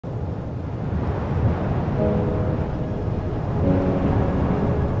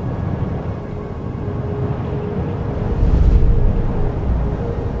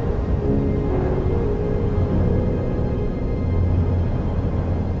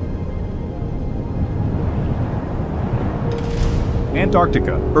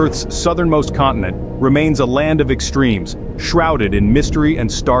Antarctica, Earth's southernmost continent, remains a land of extremes, shrouded in mystery and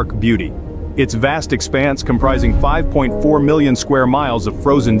stark beauty. Its vast expanse, comprising 5.4 million square miles of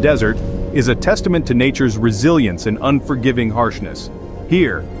frozen desert, is a testament to nature's resilience and unforgiving harshness.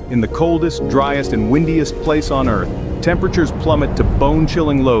 Here, in the coldest, driest, and windiest place on Earth, temperatures plummet to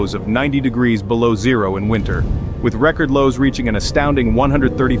bone-chilling lows of 90 degrees below zero in winter, with record lows reaching an astounding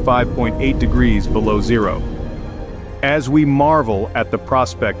 135.8 degrees below zero. As we marvel at the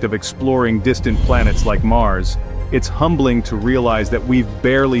prospect of exploring distant planets like Mars, it's humbling to realize that we've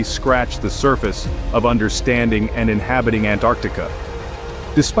barely scratched the surface of understanding and inhabiting Antarctica.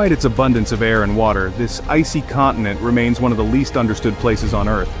 Despite its abundance of air and water, this icy continent remains one of the least understood places on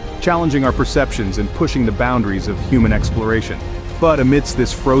Earth, challenging our perceptions and pushing the boundaries of human exploration. But amidst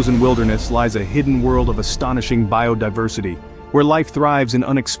this frozen wilderness lies a hidden world of astonishing biodiversity, where life thrives in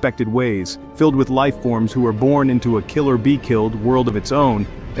unexpected ways, filled with life forms who are born into a kill or be killed world of its own,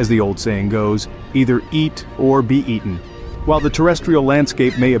 as the old saying goes, either eat or be eaten. While the terrestrial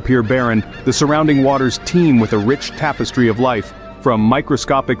landscape may appear barren, the surrounding waters teem with a rich tapestry of life, from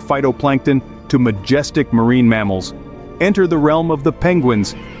microscopic phytoplankton to majestic marine mammals. Enter the realm of the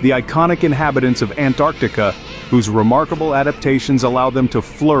penguins, the iconic inhabitants of Antarctica, whose remarkable adaptations allow them to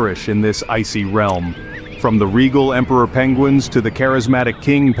flourish in this icy realm. From the regal emperor penguins to the charismatic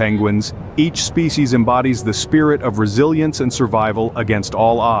king penguins, each species embodies the spirit of resilience and survival against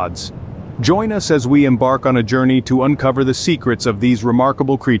all odds. Join us as we embark on a journey to uncover the secrets of these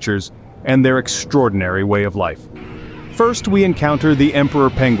remarkable creatures and their extraordinary way of life. First, we encounter the emperor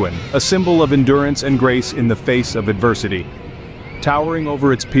penguin, a symbol of endurance and grace in the face of adversity. Towering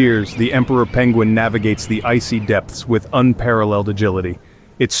over its peers, the emperor penguin navigates the icy depths with unparalleled agility,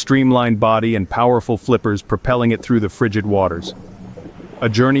 its streamlined body and powerful flippers propelling it through the frigid waters. A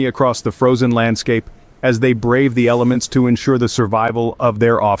journey across the frozen landscape as they brave the elements to ensure the survival of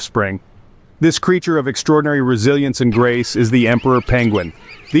their offspring. This creature of extraordinary resilience and grace is the emperor penguin.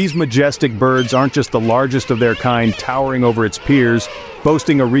 These majestic birds aren't just the largest of their kind, towering over its peers,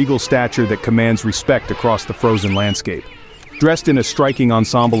 boasting a regal stature that commands respect across the frozen landscape. Dressed in a striking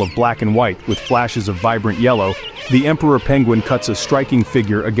ensemble of black and white with flashes of vibrant yellow, the emperor penguin cuts a striking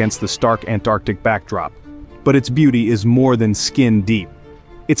figure against the stark Antarctic backdrop. But its beauty is more than skin deep.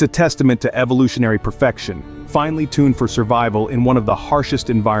 It's a testament to evolutionary perfection, finely tuned for survival in one of the harshest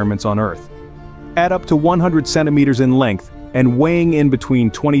environments on Earth. At up to 100 centimeters in length and weighing in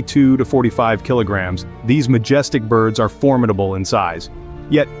between 22 to 45 kilograms, these majestic birds are formidable in size.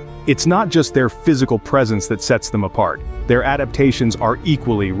 Yet, it's not just their physical presence that sets them apart. Their adaptations are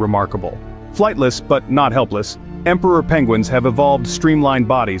equally remarkable. Flightless but not helpless, emperor penguins have evolved streamlined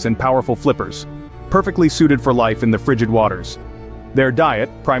bodies and powerful flippers, perfectly suited for life in the frigid waters. Their diet,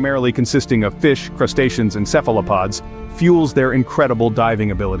 primarily consisting of fish, crustaceans, and cephalopods, fuels their incredible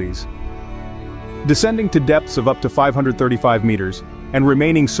diving abilities. Descending to depths of up to 535 meters and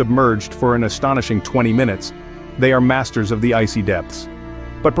remaining submerged for an astonishing 20 minutes, they are masters of the icy depths.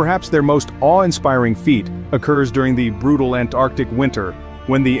 But perhaps their most awe-inspiring feat occurs during the brutal Antarctic winter,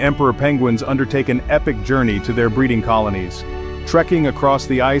 when the emperor penguins undertake an epic journey to their breeding colonies. Trekking across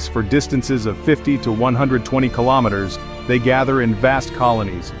the ice for distances of 50 to 120 kilometers, they gather in vast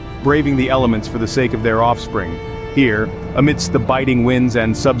colonies, braving the elements for the sake of their offspring. Here, amidst the biting winds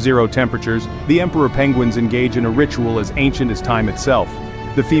and sub-zero temperatures, the emperor penguins engage in a ritual as ancient as time itself.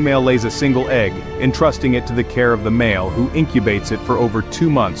 The female lays a single egg, entrusting it to the care of the male, who incubates it for over 2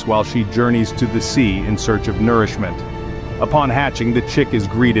 months while she journeys to the sea in search of nourishment. Upon hatching, the chick is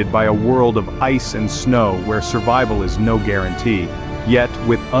greeted by a world of ice and snow where survival is no guarantee. Yet,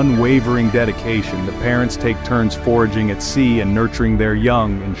 with unwavering dedication, the parents take turns foraging at sea and nurturing their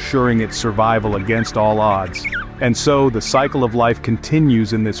young, ensuring its survival against all odds. And so, the cycle of life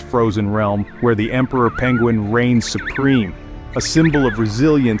continues in this frozen realm, where the emperor penguin reigns supreme. A symbol of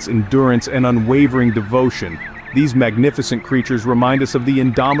resilience, endurance, and unwavering devotion, these magnificent creatures remind us of the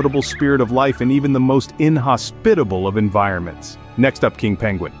indomitable spirit of life in even the most inhospitable of environments. Next up, King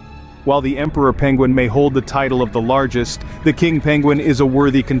Penguin. While the emperor penguin may hold the title of the largest, the king penguin is a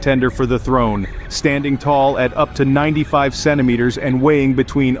worthy contender for the throne, standing tall at up to 95 centimeters and weighing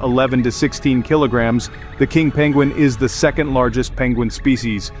between 11 to 16 kilograms. The king penguin is the second largest penguin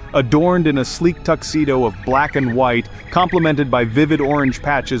species, adorned in a sleek tuxedo of black and white, complemented by vivid orange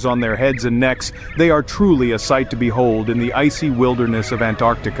patches on their heads and necks. They are truly a sight to behold in the icy wilderness of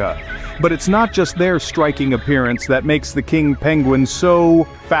Antarctica. But it's not just their striking appearance that makes the king penguin so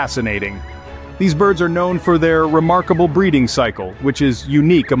fascinating. These birds are known for their remarkable breeding cycle, which is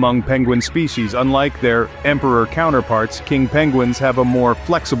unique among penguin species. Unlike their emperor counterparts, king penguins have a more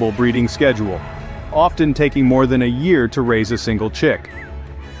flexible breeding schedule, often taking more than a year to raise a single chick.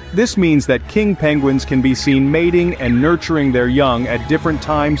 This means that king penguins can be seen mating and nurturing their young at different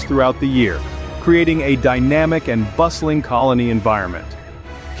times throughout the year, creating a dynamic and bustling colony environment.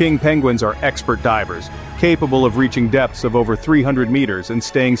 King penguins are expert divers, capable of reaching depths of over 300 meters and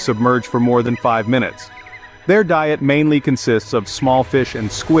staying submerged for more than 5 minutes. Their diet mainly consists of small fish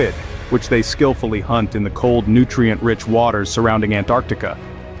and squid, which they skillfully hunt in the cold, nutrient-rich waters surrounding Antarctica.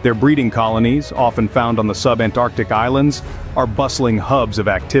 Their breeding colonies, often found on the sub-Antarctic islands, are bustling hubs of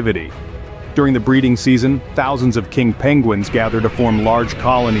activity. During the breeding season, thousands of king penguins gather to form large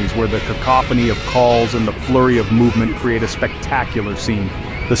colonies where the cacophony of calls and the flurry of movement create a spectacular scene.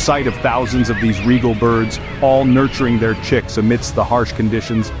 The sight of thousands of these regal birds, all nurturing their chicks amidst the harsh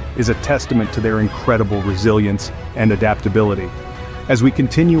conditions, is a testament to their incredible resilience and adaptability. As we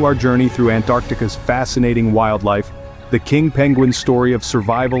continue our journey through Antarctica's fascinating wildlife, the king penguin's story of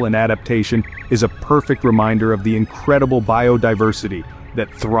survival and adaptation is a perfect reminder of the incredible biodiversity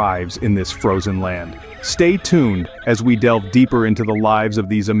that thrives in this frozen land. Stay tuned as we delve deeper into the lives of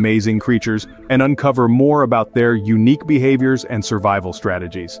these amazing creatures and uncover more about their unique behaviors and survival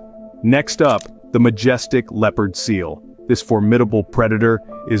strategies. Next up, the majestic leopard seal. This formidable predator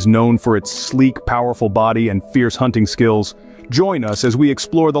is known for its sleek, powerful body and fierce hunting skills. Join us as we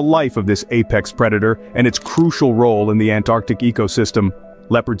explore the life of this apex predator and its crucial role in the Antarctic ecosystem.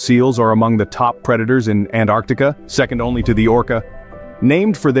 Leopard seals are among the top predators in Antarctica, second only to the orca.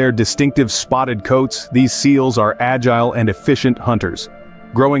 Named for their distinctive spotted coats, these seals are agile and efficient hunters.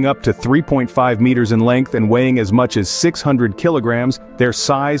 Growing up to 3.5 meters in length and weighing as much as 600 kilograms, their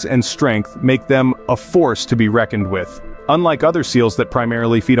size and strength make them a force to be reckoned with. Unlike other seals that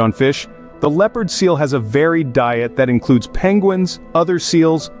primarily feed on fish, the leopard seal has a varied diet that includes penguins, other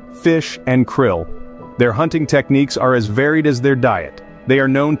seals, fish, and krill. Their hunting techniques are as varied as their diet. They are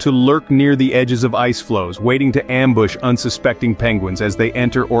known to lurk near the edges of ice floes, waiting to ambush unsuspecting penguins as they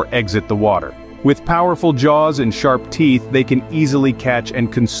enter or exit the water. With powerful jaws and sharp teeth, they can easily catch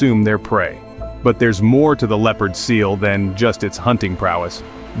and consume their prey. But there's more to the leopard seal than just its hunting prowess.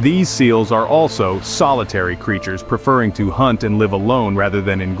 These seals are also solitary creatures, preferring to hunt and live alone rather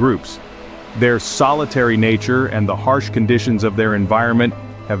than in groups. Their solitary nature and the harsh conditions of their environment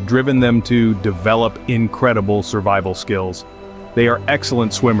have driven them to develop incredible survival skills. They are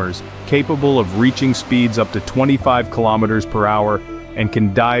excellent swimmers, capable of reaching speeds up to 25 kilometers per hour and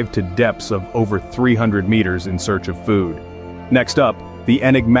can dive to depths of over 300 meters in search of food. Next up, the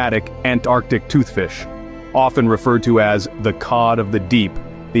enigmatic Antarctic toothfish. Often referred to as the cod of the deep,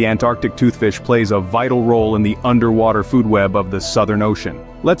 the Antarctic toothfish plays a vital role in the underwater food web of the Southern Ocean.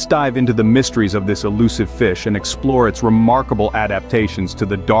 Let's dive into the mysteries of this elusive fish and explore its remarkable adaptations to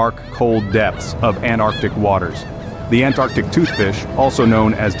the dark, cold depths of Antarctic waters. The Antarctic toothfish, also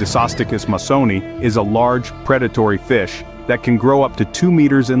known as Disostachus masoni, is a large, predatory fish that can grow up to 2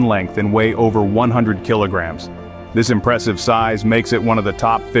 meters in length and weigh over 100 kilograms. This impressive size makes it one of the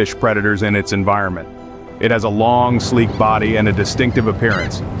top fish predators in its environment. It has a long, sleek body and a distinctive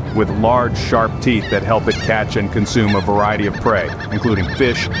appearance, with large, sharp teeth that help it catch and consume a variety of prey, including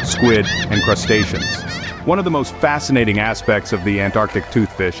fish, squid, and crustaceans. One of the most fascinating aspects of the Antarctic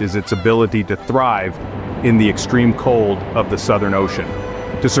toothfish is its ability to thrive in the extreme cold of the Southern Ocean.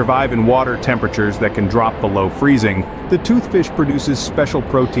 To survive in water temperatures that can drop below freezing, the toothfish produces special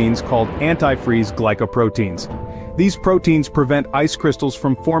proteins called antifreeze glycoproteins. These proteins prevent ice crystals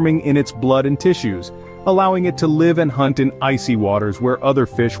from forming in its blood and tissues, allowing it to live and hunt in icy waters where other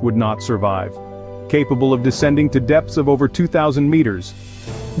fish would not survive. Capable of descending to depths of over 2,000 meters,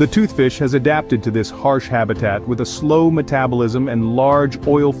 the toothfish has adapted to this harsh habitat with a slow metabolism and large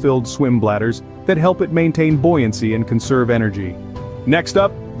oil-filled swim bladders that help it maintain buoyancy and conserve energy. Next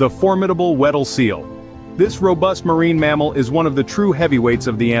up, the formidable Weddell seal. This robust marine mammal is one of the true heavyweights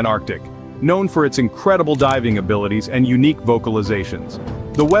of the Antarctic, known for its incredible diving abilities and unique vocalizations.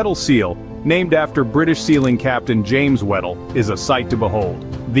 The Weddell seal, named after British sealing captain James Weddell, is a sight to behold.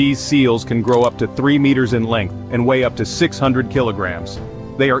 These seals can grow up to 3 meters in length and weigh up to 600 kilograms.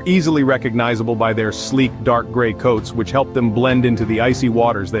 They are easily recognizable by their sleek dark gray coats, which help them blend into the icy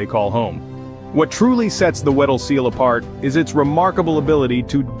waters they call home. What truly sets the Weddell seal apart is its remarkable ability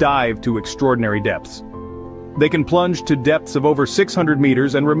to dive to extraordinary depths. They can plunge to depths of over 600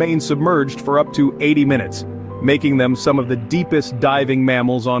 meters and remain submerged for up to 80 minutes, making them some of the deepest diving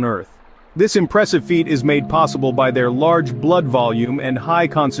mammals on Earth. This impressive feat is made possible by their large blood volume and high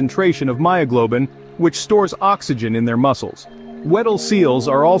concentration of myoglobin, which stores oxygen in their muscles. Weddell seals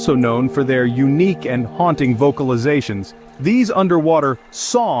are also known for their unique and haunting vocalizations. These underwater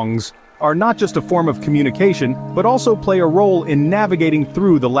songs are not just a form of communication, but also play a role in navigating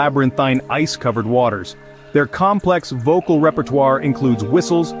through the labyrinthine ice-covered waters. Their complex vocal repertoire includes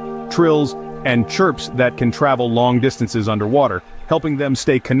whistles, trills, and chirps that can travel long distances underwater, helping them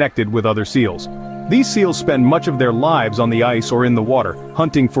stay connected with other seals. These seals spend much of their lives on the ice or in the water,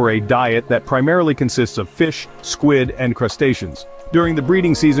 hunting for a diet that primarily consists of fish, squid, and crustaceans. During the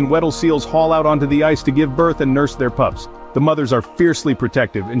breeding season, Weddell seals haul out onto the ice to give birth and nurse their pups. The mothers are fiercely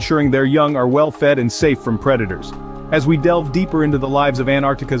protective, ensuring their young are well fed and safe from predators. As we delve deeper into the lives of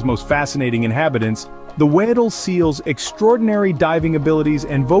Antarctica's most fascinating inhabitants, the Weddell seal's extraordinary diving abilities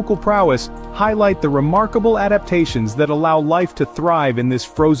and vocal prowess highlight the remarkable adaptations that allow life to thrive in this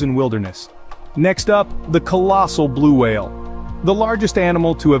frozen wilderness. Next up, the colossal blue whale. The largest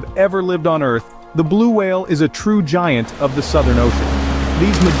animal to have ever lived on Earth, the blue whale is a true giant of the Southern Ocean.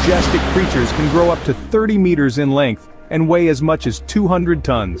 These majestic creatures can grow up to 30 meters in length and weigh as much as 200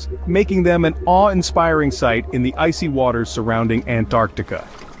 tons, making them an awe-inspiring sight in the icy waters surrounding Antarctica.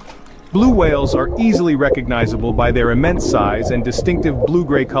 Blue whales are easily recognizable by their immense size and distinctive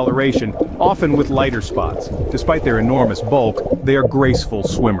blue-gray coloration, often with lighter spots. Despite their enormous bulk, they are graceful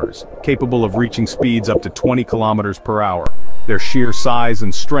swimmers, capable of reaching speeds up to 20 kilometers per hour. Their sheer size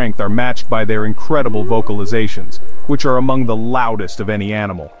and strength are matched by their incredible vocalizations, which are among the loudest of any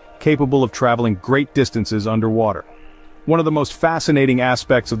animal, capable of traveling great distances underwater. One of the most fascinating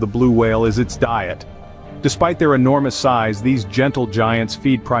aspects of the blue whale is its diet. Despite their enormous size, these gentle giants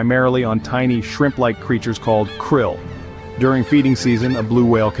feed primarily on tiny shrimp-like creatures called krill. During feeding season, a blue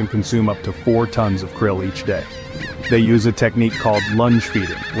whale can consume up to 4 tons of krill each day. They use a technique called lunge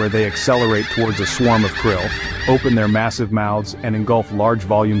feeding, where they accelerate towards a swarm of krill, open their massive mouths, and engulf large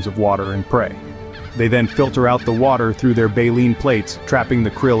volumes of water and prey. They then filter out the water through their baleen plates, trapping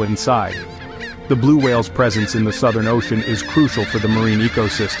the krill inside. The blue whale's presence in the Southern Ocean is crucial for the marine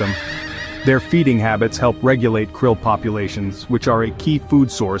ecosystem. Their feeding habits help regulate krill populations, which are a key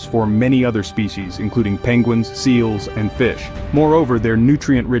food source for many other species, including penguins, seals, and fish. Moreover, their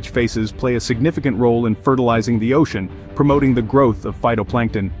nutrient-rich faces play a significant role in fertilizing the ocean, promoting the growth of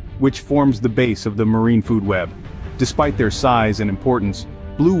phytoplankton, which forms the base of the marine food web. Despite their size and importance,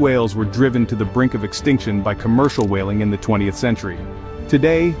 blue whales were driven to the brink of extinction by commercial whaling in the 20th century.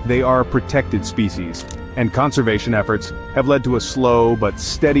 Today, they are a protected species, and conservation efforts have led to a slow but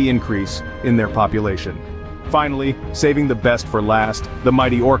steady increase in their population. Finally, saving the best for last, the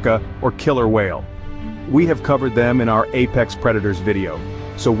mighty orca, or killer whale. We have covered them in our Apex Predators video,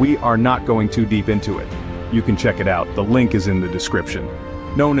 so we are not going too deep into it. You can check it out, the link is in the description.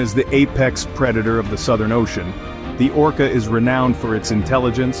 Known as the apex predator of the Southern Ocean, the orca is renowned for its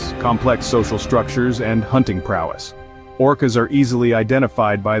intelligence, complex social structures, and hunting prowess. Orcas are easily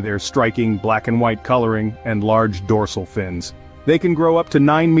identified by their striking black and white coloring and large dorsal fins. They can grow up to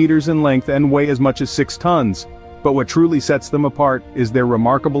 9 meters in length and weigh as much as 6 tons. But what truly sets them apart is their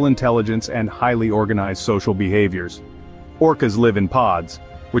remarkable intelligence and highly organized social behaviors. Orcas live in pods,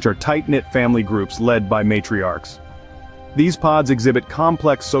 which are tight-knit family groups led by matriarchs. These pods exhibit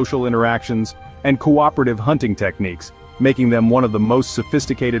complex social interactions and cooperative hunting techniques, making them one of the most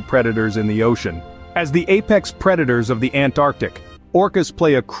sophisticated predators in the ocean. As the apex predators of the Antarctic, orcas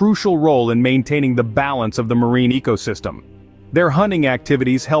play a crucial role in maintaining the balance of the marine ecosystem. Their hunting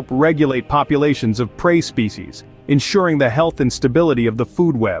activities help regulate populations of prey species, ensuring the health and stability of the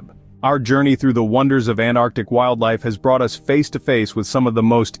food web. Our journey through the wonders of Antarctic wildlife has brought us face to face with some of the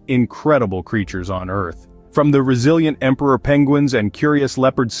most incredible creatures on Earth. From the resilient emperor penguins and curious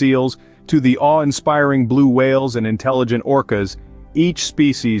leopard seals, to the awe-inspiring blue whales and intelligent orcas, each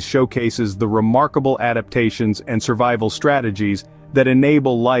species showcases the remarkable adaptations and survival strategies that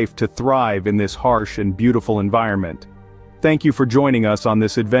enable life to thrive in this harsh and beautiful environment. Thank you for joining us on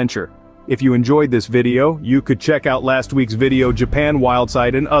this adventure. If you enjoyed this video, you could check out last week's video Japan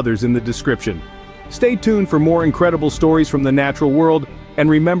Wildside and others in the description. Stay tuned for more incredible stories from the natural world, and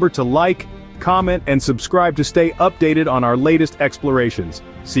remember to like, comment, and subscribe to stay updated on our latest explorations.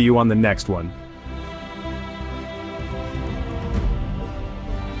 See you on the next one.